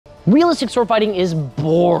Realistic sword fighting is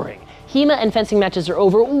boring. HEMA and fencing matches are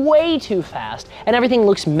over way too fast, and everything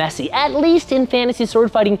looks messy. At least in fantasy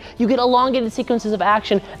sword fighting, you get elongated sequences of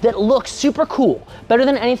action that look super cool, better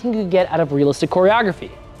than anything you could get out of realistic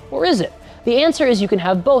choreography. Or is it? The answer is you can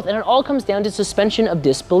have both, and it all comes down to suspension of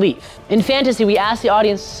disbelief. In fantasy, we ask the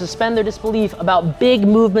audience to suspend their disbelief about big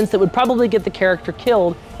movements that would probably get the character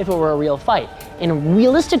killed if it were a real fight. In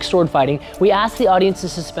realistic sword fighting, we ask the audience to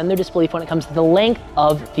suspend their disbelief when it comes to the length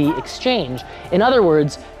of the exchange. In other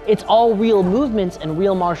words, it's all real movements and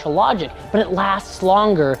real martial logic, but it lasts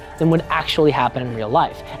longer than would actually happen in real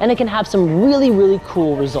life. And it can have some really, really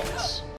cool results.